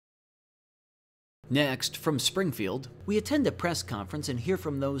Next, from Springfield, we attend a press conference and hear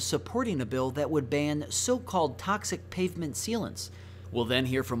from those supporting a bill that would ban so-called toxic pavement sealants. We'll then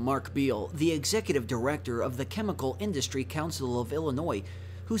hear from Mark Beal, the executive director of the Chemical Industry Council of Illinois,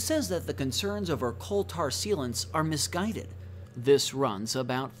 who says that the concerns over coal tar sealants are misguided. This runs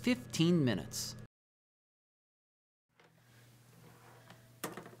about 15 minutes.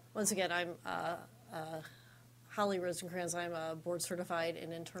 Once again, I'm Holly Rosencrantz. I'm board certified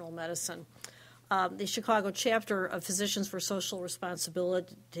in internal medicine. The Chicago chapter of Physicians for Social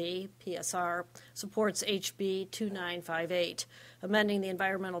Responsibility, PSR, supports HB 2958, amending the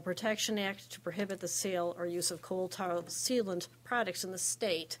Environmental Protection Act to prohibit the sale or use of coal tar sealant products in the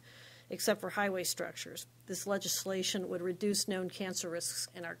state, except for highway structures. This legislation would reduce known cancer risks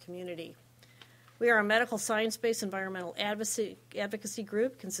in our community. We are a medical science-based environmental advocacy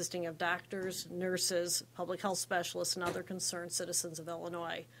group consisting of doctors, nurses, public health specialists, and other concerned citizens of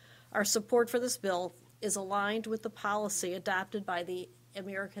Illinois. Our support for this bill is aligned with the policy adopted by the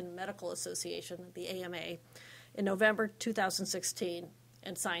American Medical Association, the AMA, in November 2016,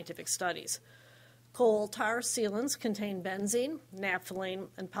 and scientific studies. Coal tar sealants contain benzene, naphthalene,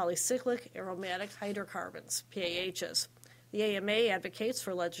 and polycyclic aromatic hydrocarbons, PAHs. The AMA advocates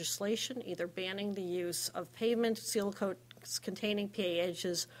for legislation either banning the use of pavement seal coats containing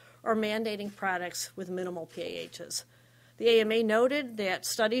PAHs or mandating products with minimal PAHs. The AMA noted that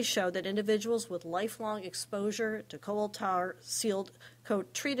studies show that individuals with lifelong exposure to coal tar sealed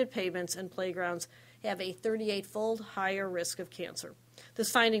coat treated pavements and playgrounds have a 38-fold higher risk of cancer.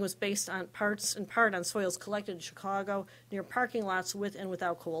 This finding was based in part on soils collected in Chicago near parking lots with and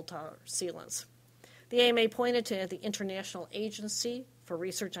without coal tar sealants. The AMA pointed to the International Agency for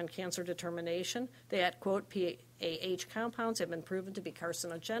Research on Cancer Determination that, quote, PAH compounds have been proven to be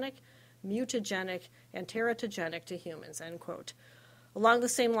carcinogenic, mutagenic, and teratogenic to humans, end quote. Along the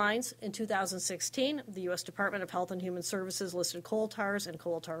same lines, in 2016, the U.S. Department of Health and Human Services listed coal tars and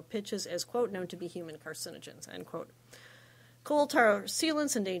coal tar pitches as, quote, known to be human carcinogens, end quote. Coal tar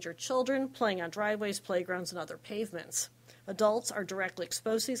sealants endanger children playing on driveways, playgrounds, and other pavements. Adults are directly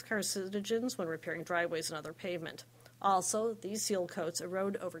exposed to these carcinogens when repairing driveways and other pavement. Also, these seal coats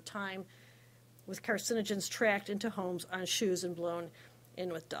erode over time, with carcinogens tracked into homes on shoes and blown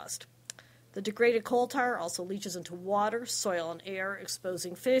in with dust. The degraded coal tar also leaches into water, soil, and air,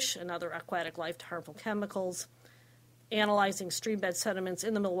 exposing fish and other aquatic life to harmful chemicals. Analyzing streambed sediments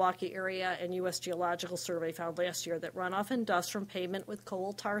in the Milwaukee area, and U.S. Geological Survey found last year that runoff and dust from pavement with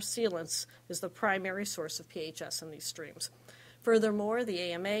coal tar sealants is the primary source of PHS in these streams. Furthermore, the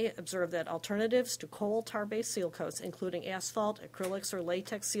AMA observed that alternatives to coal tar-based seal coats, including asphalt, acrylics, or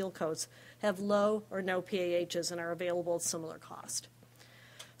latex seal coats, have low or no PAHs and are available at similar cost.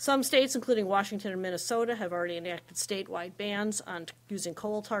 Some states, including Washington and Minnesota, have already enacted statewide bans on using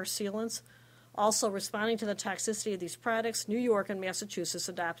coal tar sealants. Also, responding to the toxicity of these products, New York and Massachusetts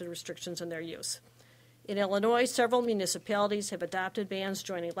adopted restrictions on their use. In Illinois, several municipalities have adopted bans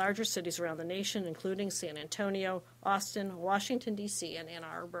joining larger cities around the nation, including San Antonio, Austin, Washington, D.C., and Ann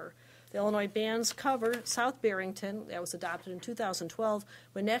Arbor. The Illinois bans cover South Barrington, that was adopted in 2012,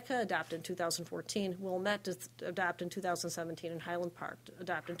 Winnetka adopted in 2014, Wilmette adopted in 2017, and Highland Park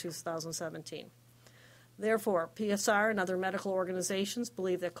adopted in 2017. Therefore, PSR and other medical organizations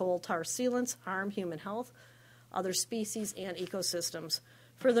believe that coal tar sealants harm human health, other species, and ecosystems.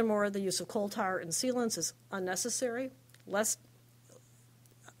 Furthermore, the use of coal tar and sealants is unnecessary, less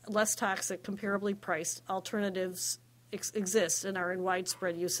toxic, comparably priced alternatives exist and are in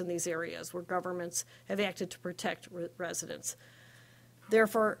widespread use in these areas where governments have acted to protect residents.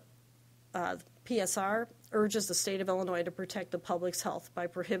 Therefore, PSR urges the state of Illinois to protect the public's health by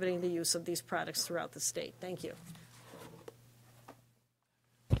prohibiting the use of these products throughout the state. Thank you.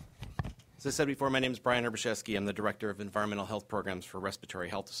 As I said before, my name is Brian Herbashevsky. I'm the Director of Environmental Health Programs for Respiratory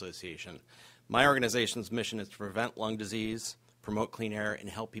Health Association. My organization's mission is to prevent lung disease, promote clean air, and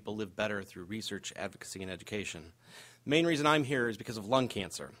help people live better through research, advocacy, and education. The main reason I'm here is because of lung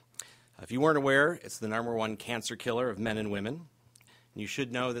cancer. If you weren't aware, it's the #1 cancer killer of men and women. And you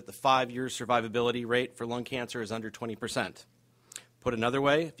should know that the 5-year survivability rate for lung cancer is under 20%. Put another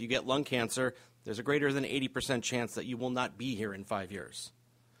way, if you get lung cancer, there's a greater than 80% chance that you will not be here in 5 years.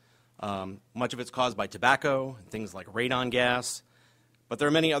 Much of it's caused by tobacco, things like radon gas, but there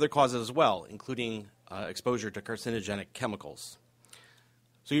are many other causes as well, including exposure to carcinogenic chemicals.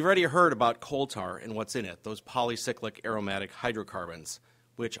 So you've already heard about coal tar and what's in it, those polycyclic aromatic hydrocarbons,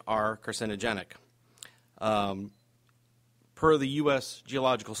 which are carcinogenic. Per the U.S.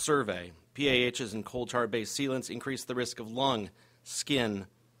 Geological Survey, PAHs and coal tar-based sealants increase the risk of lung, skin,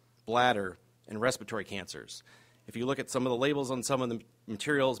 bladder, and respiratory cancers. If you look at some of the labels on some of the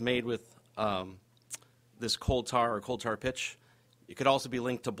materials made with this coal tar or coal tar pitch, it could also be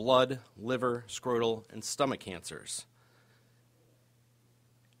linked to blood, liver, scrotal, and stomach cancers.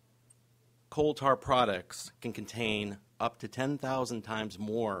 Coal tar products can contain up to 10,000 times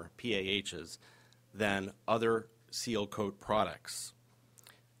more PAHs than other seal coat products.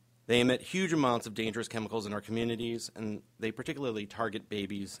 They emit huge amounts of dangerous chemicals in our communities, and they particularly target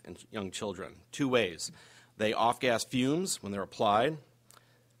babies and young children. 2 ways. They off-gas fumes when they're applied,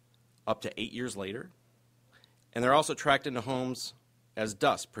 up to 8 years later, and they're also tracked into homes as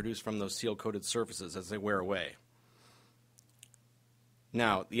dust produced from those seal-coated surfaces as they wear away.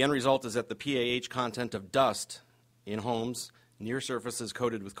 Now, the end result is that the PAH content of dust in homes near surfaces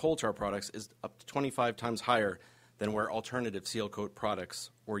coated with coal tar products is up to 25 times higher than where alternative seal coat products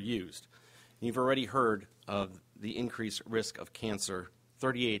were used. And you've already heard of the increased risk of cancer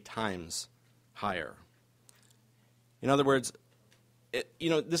 38 times higher. In other words,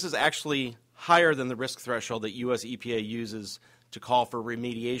 this is actually higher than the risk threshold that U.S. EPA uses to call for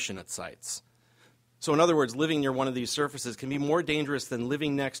remediation at sites. So in other words, living near one of these surfaces can be more dangerous than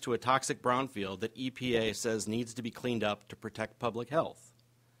living next to a toxic brownfield that EPA says needs to be cleaned up to protect public health.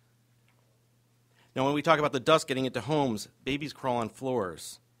 Now, when we talk about the dust getting into homes, babies crawl on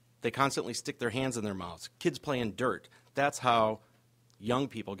floors. They constantly stick their hands in their mouths. Kids play in dirt. That's how young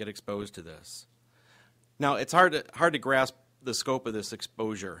people get exposed to this. Now, it's hard to grasp the scope of this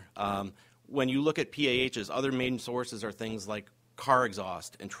exposure. When you look at PAHs, other main sources are things like car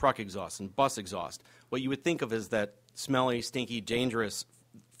exhaust and truck exhaust and bus exhaust. What you would think of is that smelly, stinky, dangerous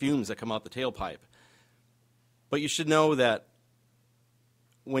fumes that come out the tailpipe. But you should know that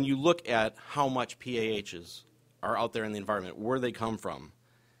when you look at how much PAHs are out there in the environment, where they come from,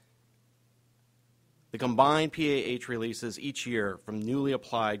 the combined PAH releases each year from newly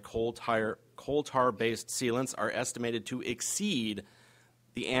applied coal tar-based sealants are estimated to exceed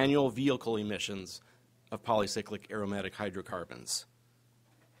the annual vehicle emissions of polycyclic aromatic hydrocarbons.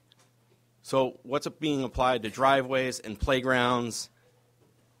 So what's being applied to driveways and playgrounds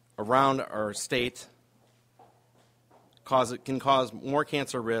around our state can cause more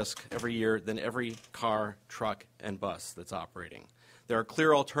cancer risk every year than every car, truck, and bus that's operating. There are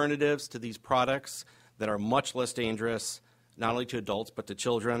clear alternatives to these products that are much less dangerous, not only to adults but to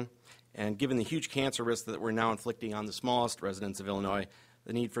children. And given the huge cancer risk that we're now inflicting on the smallest residents of Illinois,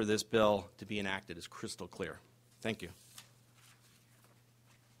 the need for this bill to be enacted is crystal clear. Thank you.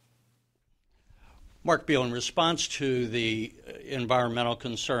 Mark Beal, in response to the environmental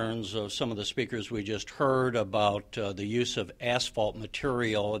concerns of some of the speakers we just heard about the use of asphalt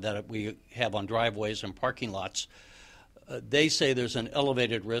material that we have on driveways and parking lots, they say there's an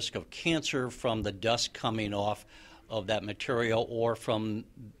elevated risk of cancer from the dust coming off of that material or from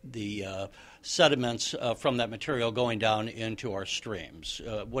the sediments from that material going down into our streams.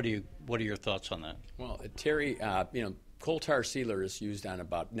 What are your thoughts on that? Well, Terry, coal tar sealer is used on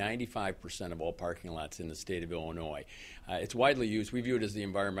about 95% of all parking lots in the state of Illinois. It's widely used. We view it as the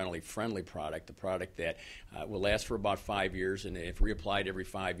environmentally friendly product, a product that will last for about 5 years, and if reapplied every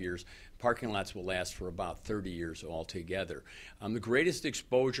 5 years, parking lots will last for about 30 years altogether. The greatest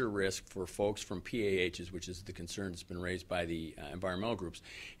exposure risk for folks from PAHs, which is the concern that's been raised by the environmental groups,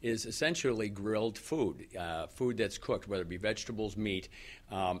 is essentially grilled food, food that's cooked, whether it be vegetables, meat,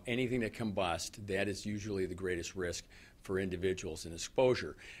 anything that combust. That is usually the greatest risk for individuals in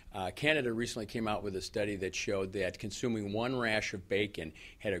exposure. Canada recently came out with a study that showed that consuming one rash of bacon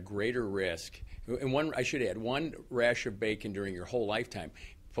had a greater risk, and one rash of bacon during your whole lifetime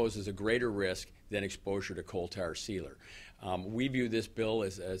poses a greater risk than exposure to coal tar sealer. We view this bill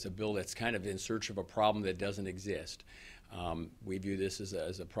as a bill that's kind of in search of a problem that doesn't exist. We view this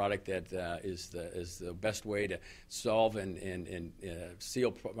as a product that is the best way to solve and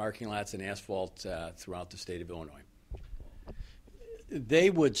seal parking lots and asphalt throughout the state of Illinois. They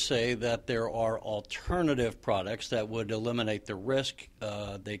would say that there are alternative products that would eliminate the risk.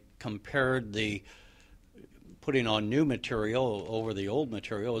 They compared the putting on new material over the old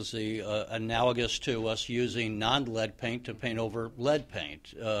material is the analogous to us using non-lead paint to paint over lead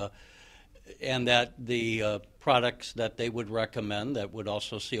paint. And that the products that they would recommend that would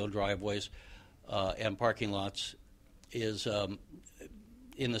also seal driveways and parking lots is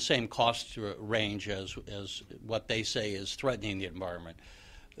in the same cost range as what they say is threatening the environment.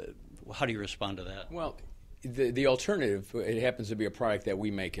 How do you respond to that? Well, the alternative, it happens to be a product that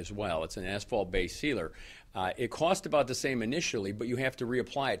we make as well. It's an asphalt-based sealer. It costs about the same initially, but you have to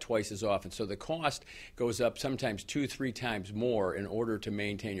reapply it twice as often. So the cost goes up sometimes 2-3 times more in order to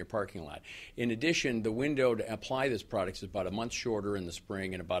maintain your parking lot. In addition, the window to apply this product is about a month shorter in the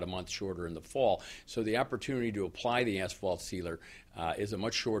spring and about a month shorter in the fall. So the opportunity to apply the asphalt sealer is a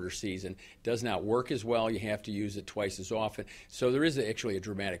much shorter season, does not work as well. You have to use it twice as often. So there is actually a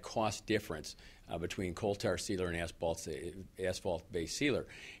dramatic cost difference between coal tar sealer and asphalt-based sealer.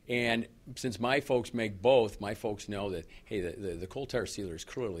 And since my folks make both, my folks know that, hey, the coal tar sealer is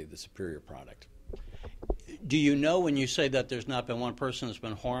clearly the superior product. Do you know, when you say that there's not been one person that's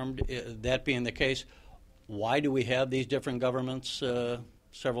been harmed, that being the case, why do we have these different governments,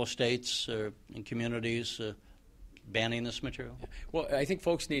 several states and communities banning this material? Well, I think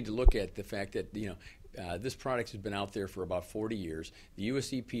folks need to look at the fact that, this product has been out there for about 40 years. The US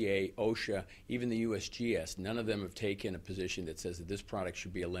EPA, OSHA, even the USGS, none of them have taken a position that says that this product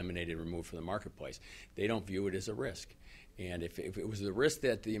should be eliminated and removed from the marketplace. They don't view it as a risk. And if it was the risk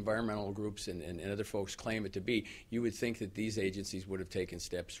that the environmental groups and other folks claim it to be, you would think that these agencies would have taken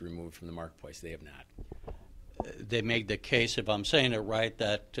steps to remove it from the marketplace. They have not. They made the case, if I'm saying it right,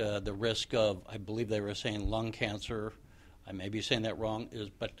 that the risk of, I believe they were saying lung cancer, I may be saying that wrong,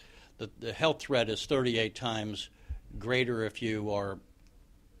 but the health threat is 38 times greater if you are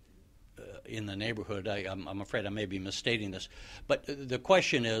in the neighborhood. I'm afraid I may be misstating this. But the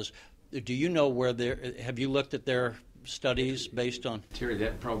question is, do you know have you looked at their studies based on? Terry,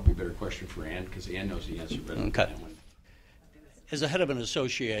 that'd probably be a better question for Ann, because Ann knows the answer better than that one. As the head of an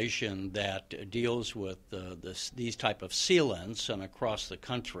association that deals with these type of sealants and across the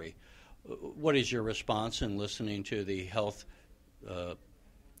country, what is your response in listening to the health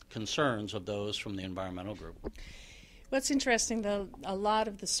concerns of those from the environmental group? What's interesting, though, a lot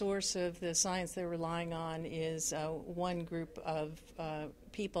of the source of the science they're relying on is one group of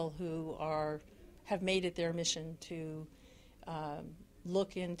people who have made it their mission to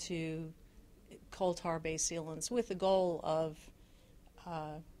look into coal tar-based sealants with the goal of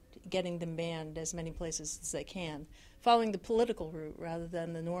getting them banned as many places as they can, following the political route rather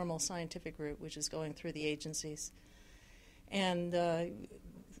than the normal scientific route, which is going through the agencies. And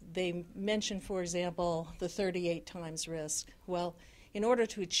they mentioned, for example, the 38 times risk. Well, in order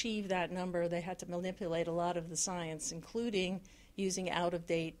to achieve that number, they had to manipulate a lot of the science, including using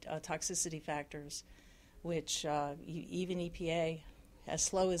out-of-date toxicity factors, which even EPA, as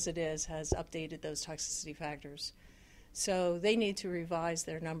slow as it is, has updated those toxicity factors. So they need to revise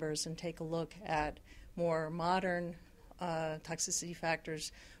their numbers and take a look at more modern toxicity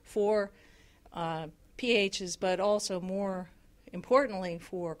factors for pHs, but also more importantly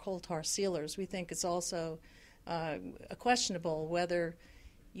for coal tar sealers. We think it's also questionable whether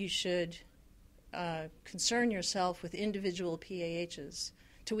you should concern yourself with individual PAHs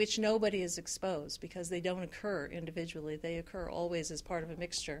to which nobody is exposed, because they don't occur individually. They occur always as part of a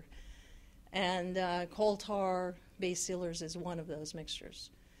mixture. And coal tar-based sealers is one of those mixtures.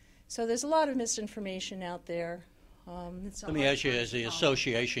 So there's a lot of misinformation out there. Let me ask you, as the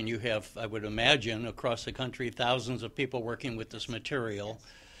association, you have, I would imagine, across the country, thousands of people working with this material.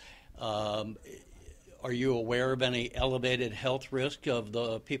 Are you aware of any elevated health risk of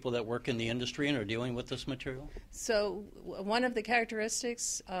the people that work in the industry and are dealing with this material? So one of the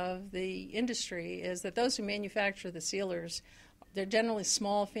characteristics of the industry is that those who manufacture the sealers, they're generally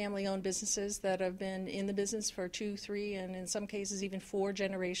small family-owned businesses that have been in the business for 2, 3, and in some cases even 4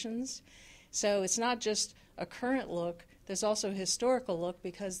 generations. So it's not just a current look, there's also a historical look,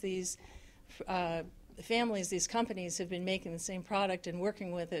 because these families, these companies have been making the same product and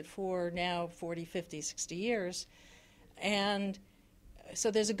working with it for now 40, 50, 60 years. And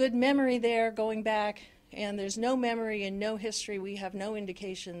so there's a good memory there going back, and there's no memory and no history. We have no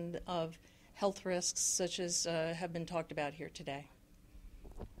indication of health risks such as have been talked about here today.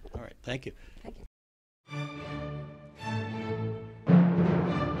 All right, thank you. Thank you.